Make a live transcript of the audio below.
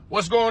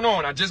What's going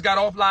on? I just got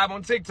off live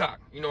on TikTok.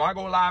 You know, I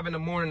go live in the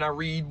morning, I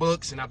read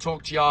books, and I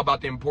talk to y'all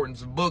about the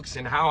importance of books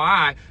and how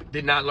I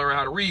did not learn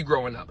how to read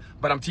growing up.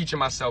 But I'm teaching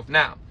myself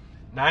now.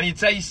 Now, I need to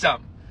tell you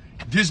something.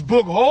 This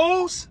book,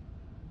 Holes,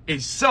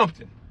 is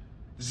something.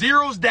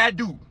 Zero's that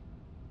dude.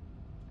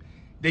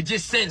 They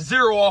just sent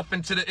Zero off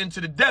into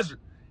the desert.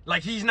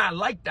 Like, he's not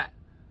like that.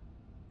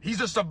 He's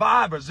a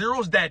survivor.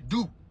 Zero's that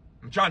dude.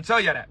 I'm trying to tell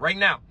you that right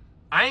now.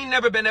 I ain't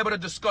never been able to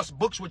discuss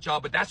books with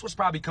y'all, but that's what's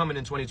probably coming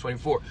in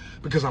 2024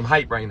 because I'm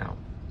hyped right now.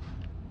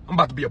 I'm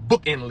about to be a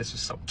book analyst or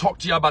something. Talk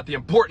to y'all about the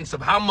importance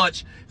of how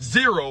much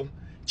Zero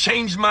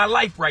changed my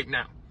life right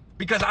now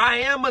because I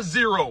am a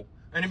Zero.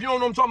 And if you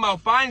don't know what I'm talking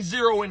about, find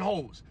Zero in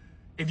Holes.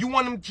 If you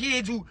want them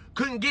kids who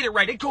couldn't get it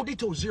right, they told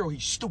Zero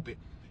he's stupid.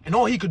 And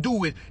all he could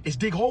do is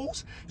dig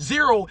holes.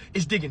 Zero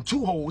is digging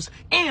 2 holes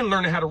and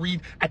learning how to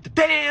read at the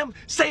damn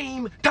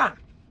same time.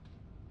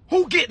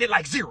 Who getting it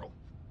like Zero?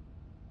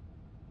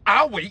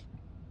 I'll wait.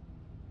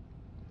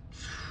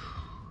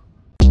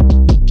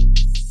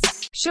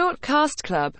 Shortcast Club.